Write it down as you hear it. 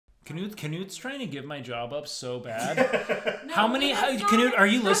Knut's trying to give my job up so bad. Knut, are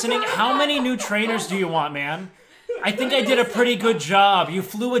you listening? How many new trainers do you want, man? I think I did a pretty good job. You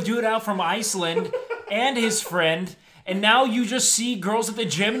flew a dude out from Iceland and his friend, and now you just see girls at the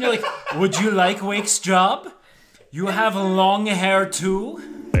gym and you're like, would you like Wake's job? You have long hair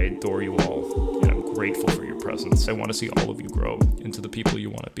too? I adore you all, and I'm grateful for your presence. I want to see all of you grow into the people you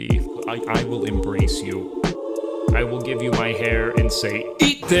want to be. I will embrace you. I will give you my hair and say,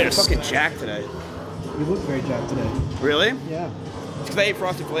 eat this! You're fucking jacked today. You look very jacked today. Really? Yeah. It's because I ate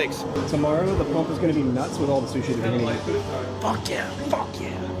Frosted Flakes. Tomorrow, the pump is going to be nuts with all the sushi that you're going to eat. Fuck yeah. Fuck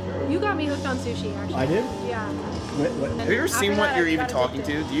yeah. You got me hooked on sushi, actually. I did? Yeah. What? Have you ever seen what you're even talking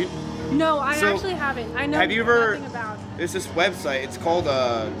to? Do you? No, I actually haven't. I know have you ever, nothing about it. There's this website. It's called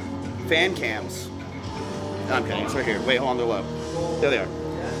Fan Cams. No, I'm kidding. It's right here. Wait, hold on. They're low. There they are.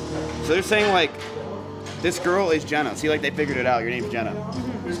 So they're saying, like, this girl is Jenna. See, like, they figured it out. Your name's Jenna.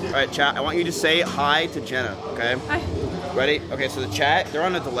 Mm-hmm. All right, chat. I want you to say hi to Jenna, okay? Hi. Ready? Okay, so the chat, they're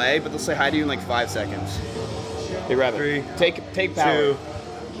on a delay, but they'll say hi to you in, like, 5 seconds. Hey, Rabbit. 3, Take power. 2,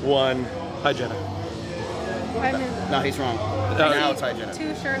 1. Hi, Jenna. I'm No, he's wrong. Now it's hi, Jenna.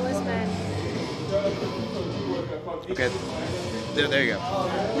 two shirtless men. Okay. There you go.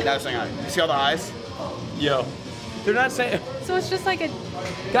 Now they're saying hi. You see all the highs? Yo. They're not saying... So it's just like a...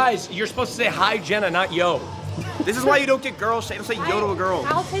 Guys, you're supposed to say hi, Jenna, not yo. This is why you don't get girls. Don't say yo to a girl.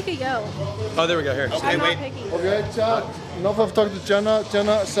 I'll take a yo. Oh, there we go. Here. Okay, I'm wait. not picky. Okay, chat. Enough of talking to Jenna.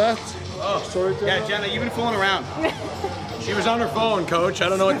 Jenna, set. Oh, sorry, Jenna. Yeah, Jenna, you've been fooling around. She was on her phone, coach. I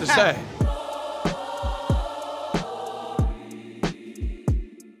don't know what to say.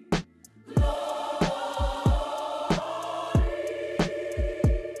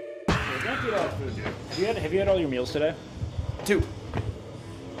 Have you had all your meals today? 2.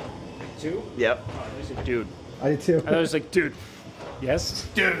 2? Yep. Oh, I said, dude. I did too. I was like, dude. Yes?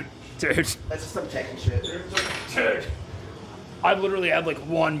 Dude. That's just some techie shit. Dude. I've literally had like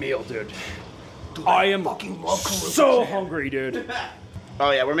one meal, dude. I am so hungry, dude.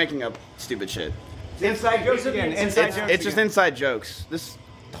 Oh yeah, we're making up stupid shit. Inside jokes again. It's just inside jokes. This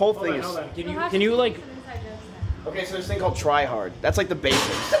whole thing is... Can you like... Okay, so there's this thing called try hard. That's like the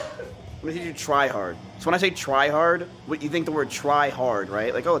basics. I'm gonna teach you try hard. So when I say try hard, what you think the word try hard,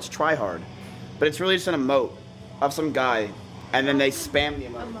 right? Like, oh, it's try hard. But it's really just an emote of some guy, and then they spam the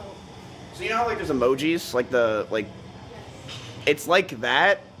emote. So you know how like there's emojis? It's like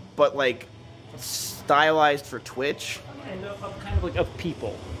that, but like stylized for Twitch. And kind of like of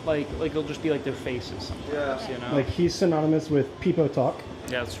people. Like it'll just be like their faces sometimes, you know? Like, he's synonymous with Peepo Talk.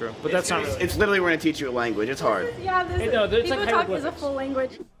 Yeah, that's true. But that's not really... It's literally we're gonna teach you a language. It's hard. Yeah, it's people like talk is a hieroglyphics. full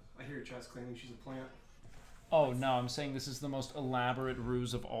language. I hear your chat's claiming she's a plant. Oh no, I'm saying this is the most elaborate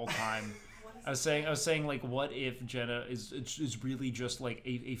ruse of all time. I was saying like, what if Jenna is really just like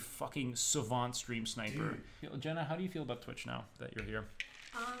a fucking savant stream sniper? Jenna, how do you feel about Twitch now that you're here?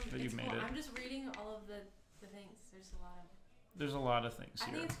 That you've made it. I'm just reading all of the things. There's a lot of things I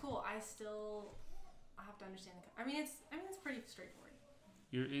here. think it's cool. I have to understand I mean it's pretty straightforward.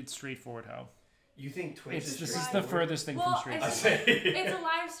 It's straightforward how? You think Twitch is This is the furthest thing from straightforward. It's a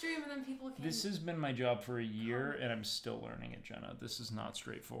live stream and then people can... This has been my job for a year and I'm still learning it, Jenna. This is not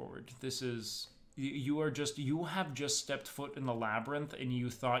straightforward. This is... You have just stepped foot in the labyrinth and you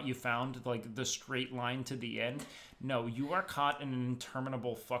thought you found like the straight line to the end. No, you are caught in an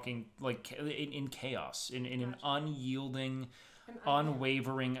interminable fucking like in chaos, in an unyielding,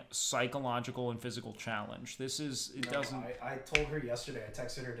 unwavering psychological and physical challenge. This is I told her yesterday. I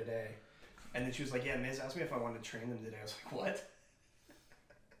texted her today, and then she was like, "Yeah, Miz asked me if I wanted to train them today." I was like, "What?"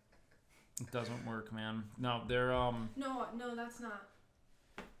 It doesn't work, man. No, they're No, that's not.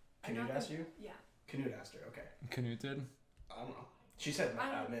 Knut asked you? Yeah. Knut asked her. Okay. Knut did. I don't know. She said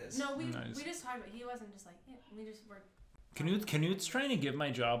Miz. No, we Nice. we just talked about. He wasn't just like we just were. Knut's trying to give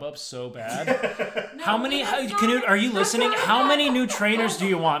my job up so bad. No, Knut, are you listening? How many new trainers do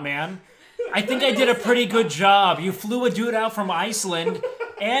you want, man? I think I did a pretty good job. You flew a dude out from Iceland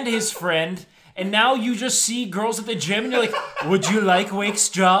and his friend, and now you just see girls at the gym and you're like, would you like Wake's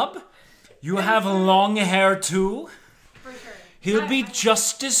job? You have long hair too? For sure. He'll be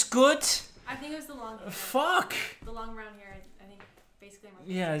just as good? I think it was the long hair. Fuck. The long brown hair, I think, basically.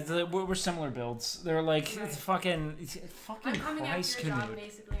 Yeah, we're similar builds. They're like, Right. fucking I'm coming Christ, after your job, Knut.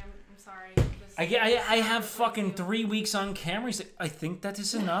 basically. I'm sorry. I have fucking 3 weeks on camera. He's like, I think that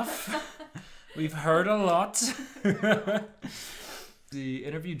is enough. We've heard a lot. The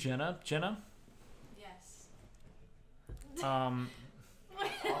interview Jenna? Yes. Pop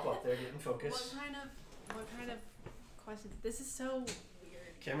up there, get in focus. What kind of questions? This is so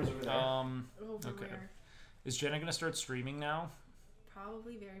weird. Camera's over there. Over Okay. where? Is Jenna gonna start streaming now?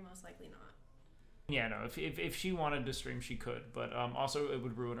 probably very most likely not. Yeah, no. If she wanted to stream, she could, but also it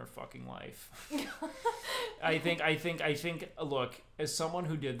would ruin her fucking life. I think. Look, as someone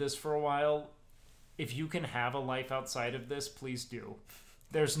who did this for a while, if you can have a life outside of this, please do.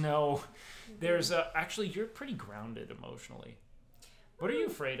 Actually, you're pretty grounded emotionally. What are you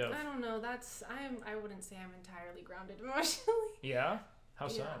afraid of? I don't know. I wouldn't say I'm entirely grounded emotionally. Yeah? How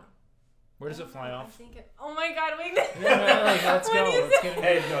so? Yeah. Where does it fly off? Oh my god, wait. Yeah, like, let's go. Let's get it.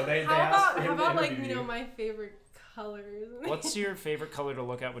 Hey, no, they asked for him to like, interview you. my favorite colors? What's your favorite color to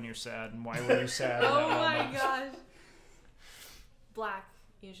look at when you're sad, and why were you sad? Oh my gosh. Black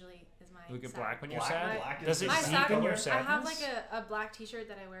usually is my Look at sad. black when you're sad? Black Does it My seep sad in your color. sadness? I have like a black t-shirt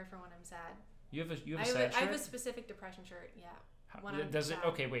that I wear for when I'm sad. You have a I sad shirt? have a specific depression shirt, yeah. When I'm Does it? sad.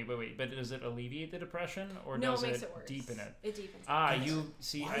 Okay, wait. But does it alleviate the depression, or No, does it makes it it worse. deepen it? It deepens it. Ah, you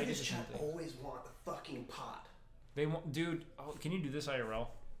see. Why I does just chat always want the fucking pot? They want, dude. Oh, can you do this IRL?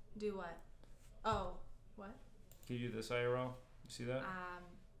 Do what? Oh, what? Can you do this IRL? You see that?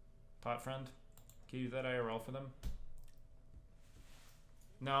 Pot friend. Can you do that IRL for them?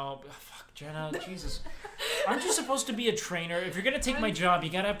 No, fuck, Jenna. Jesus, aren't you supposed to be a trainer? If you're gonna take my job, you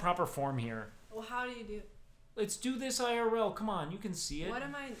gotta have proper form here. Well, how do you do? Let's do this IRL. Come on, you can see it. What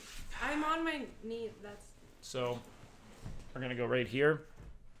am I? I'm on my knee. That's. So, we're gonna go right here.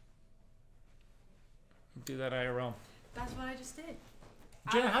 Do that IRL. That's what I just did.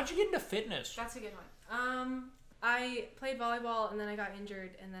 Jenna, how'd you get into fitness? That's a good one. I played volleyball and then I got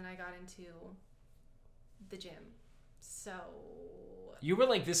injured and then I got into the gym. So. You were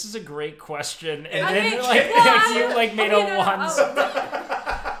like, "This is a great question," and Okay, then like well, you like made a one.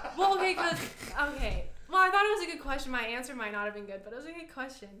 Well, okay. Well, I thought it was a good question. My answer might not have been good, but it was a good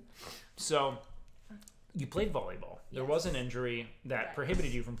question. So, you played volleyball. There Yes. was an injury that Right.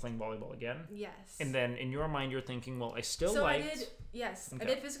 prohibited you from playing volleyball again. Yes. And then in your mind, you're thinking, well, I still So liked... I did, yes. Okay. I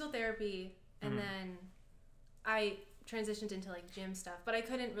did physical therapy, and then I transitioned into like gym stuff, but I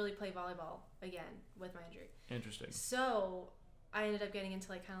couldn't really play volleyball again with my injury. Interesting. So I ended up getting into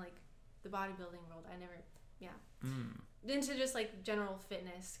like kind of like the bodybuilding world. I never, into just like general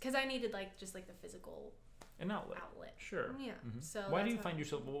fitness because I needed like just like the physical An outlet. Sure. Yeah. So Why do that's you how- find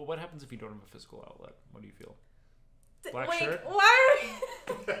yourself... Well, what happens if you don't have a physical outlet? What do you feel? Black Like, shirt? why are we...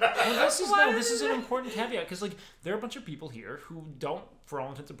 Well, this is Why this is is an it- important caveat because like there are a bunch of people here who don't, for all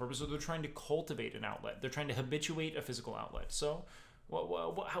intents and purposes, they're trying to cultivate an outlet. They're trying to habituate a physical outlet. So,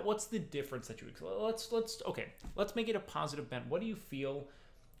 what's the difference that you? Let's make it a positive bent. What do you feel?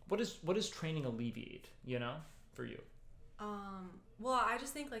 What does training alleviate? You know, for you. Well, I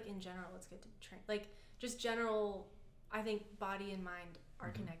just think like in general, it's good to train. Like just general, I think body and mind are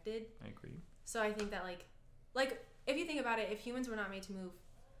connected. I agree. So I think that like if you think about it, if humans were not made to move,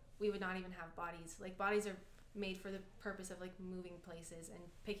 we would not even have bodies. Like bodies are made for the purpose of like moving places and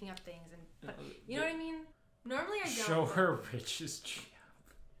picking up things and you know what I mean? Normally I don't. Show her Rich's Show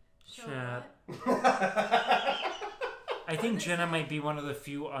chat. what? I think Jenna might be one of the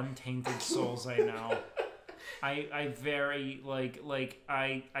few untainted souls I know. I very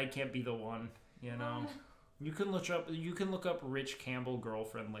I can't be the one, you know. You can look up Rich Campbell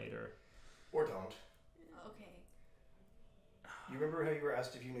girlfriend later. Or don't. Okay. You remember how you were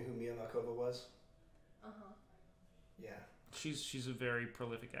asked if you knew who Mia Malkova was? Yeah. She's a very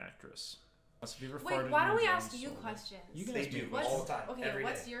prolific actress. Have you ever Wait, farted why in don't we your ask own you soul? questions? You can They ask me do questions. all the time. Okay, every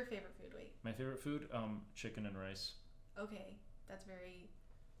what's day. your favorite food? Wait. My favorite food, chicken and rice. Okay, that's very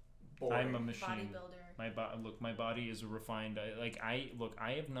Boring. I'm a machine. bodybuilder. My body is refined. I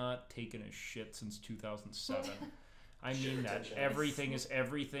have not taken a shit since 2007. I mean that everything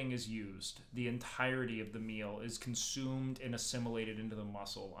is used. The entirety of the meal is consumed and assimilated into the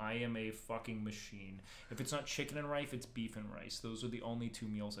muscle. I am a fucking machine. If it's not chicken and rice, it's beef and rice. Those are the only two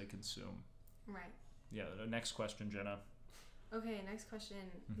meals I consume. Right. Yeah. The next question, Jenna. Okay, next question.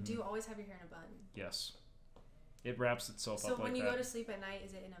 Do you always have your hair in a bun? Yes. It wraps itself So up like when you that. go to sleep at night,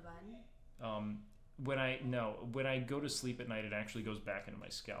 is it in a bun? When I go to sleep at night, it actually goes back into my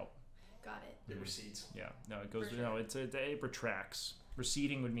scalp. Got it. It recedes. Yeah, no, it goes. For sure. No, it retracts.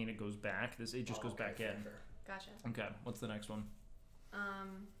 Receding would mean it goes back. It just goes back in. Fair. Gotcha. Okay, what's the next one?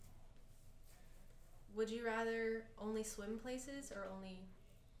 Would you rather only swim places or only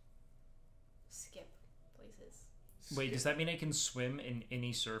skip places? Wait, does that mean I can swim in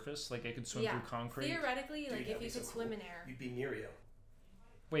any surface? Like I could swim through concrete? Theoretically, like Dude, if that'd you be could so swim cool. in air. You'd be Mirio.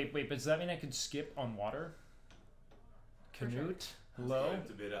 Wait, but does that mean I could skip on water? For sure. Knut? Hello? Going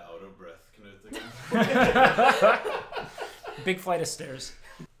to be the out of breath Knut again. Big flight of stairs.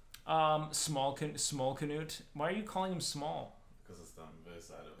 Small Knut. Why are you calling him small? Because I stand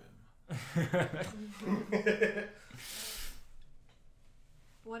beside of him.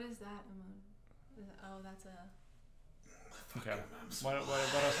 What is that? Oh, that's a. Okay. What else?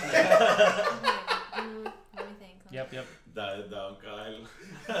 Let me think. Yep. Diet down, Kyle.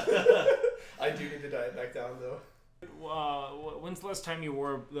 I do need to diet back down though. When's the last time you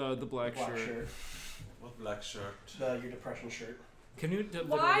wore the black shirt? What black shirt? Your depression shirt. Knut,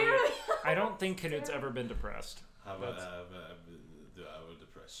 Why literally, I don't think Knut's ever been depressed. Do I have a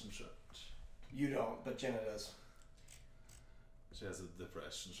depression shirt? You don't, but Jenna does. She has a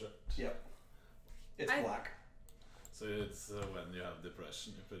depression shirt. Yep. It's black. So it's when you have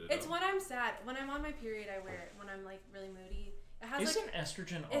depression, you put it It's on. when I'm sad. When I'm on my period, I wear it. When I'm like really moody. It has Isn't like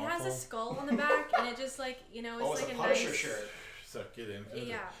estrogen it awful? has a skull on the back, and it just like it's like a a Punisher nice shirt. Suck it in.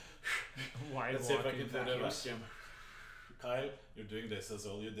 Yeah. Why Let's see if I can do the vacuums? vacuum. Kyle, you're doing this as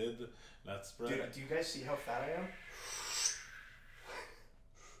all you did. Let's spread. Dude, do you guys see how fat I am?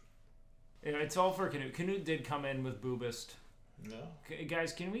 Yeah, it's all for Knut. Knut did come in with boobist. No.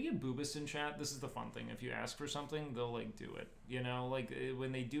 Guys, can we get boobist in chat? This is the fun thing. If you ask for something, they'll like do it. You know, like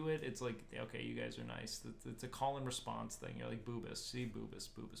when they do it, it's like, okay, you guys are nice. It's a call and response thing. You're like boobist. See, boobist.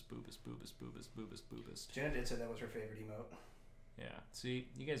 Jenna did say that was her favorite emote. Yeah. See,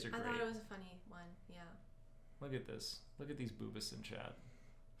 you guys are I great. thought it was a funny one. Yeah. Look at this. Look at these boobists in chat.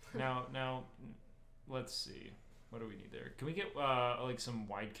 Now, let's see. What do we need there? Can we get like some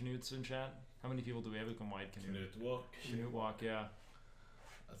wide Knuts in chat? How many people do we have who can wide Knut? Knut walk. Knut walk, yeah.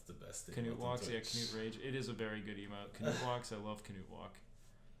 That's the best thing. Knut walks, yeah. Knut rage. It is a very good emote. Knut walks. I love Knut walk.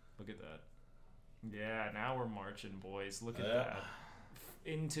 Look at that. Yeah, now we're marching, boys. Look at that.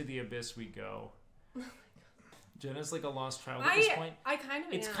 Into the abyss we go. Jenna's like a lost child at this point. I kind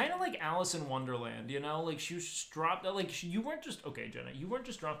of It's am. kind of like Alice in Wonderland, you know? Like she was just dropped. Like you weren't just Jenna. You weren't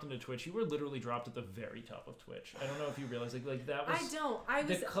just dropped into Twitch. You were literally dropped at the very top of Twitch. I don't know if you realize like that was. I don't. I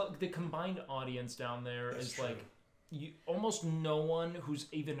was. The combined audience down there is true. like, you almost no one who's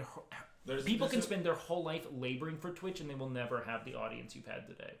even. People can spend their whole life laboring for Twitch and they will never have the audience you've had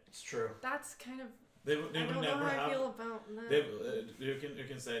today. It's true. That's kind of. They I will don't know never how I have. feel about that. You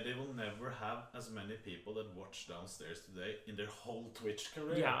can say they will never have as many people that watch downstairs today in their whole Twitch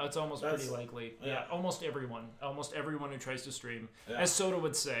career. Yeah, it's almost That's- pretty likely. yeah. Yeah, almost everyone who tries to stream, Yeah. as Soda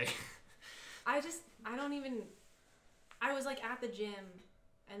would say. I don't even. I was like at the gym,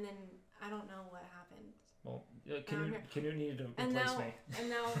 and then I don't know what happened. Well, Knut needed to And replace now, me. and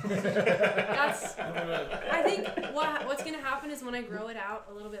now, that's. I think what's gonna happen is when I grow it out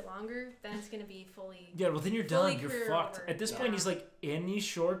a little bit longer, then it's gonna be fully. Yeah, well then you're fully done. You're career fucked. over. At this point, Yeah. he's like, any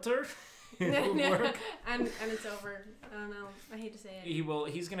shorter? It'll work. and it's over. I don't know. I hate to say it. He will.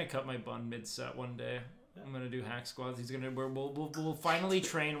 He's gonna cut my bun mid-set one day. I'm gonna do hack squats. He's gonna. We'll finally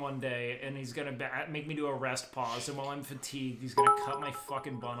train one day, and he's gonna make me do a rest pause. And while I'm fatigued, he's gonna cut my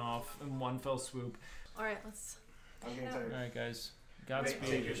fucking bun off in one fell swoop. All right, let's. I'm getting All tired. right, guys. Take your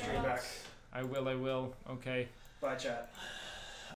Godspeed. stream back. I will. Okay. Bye, chat.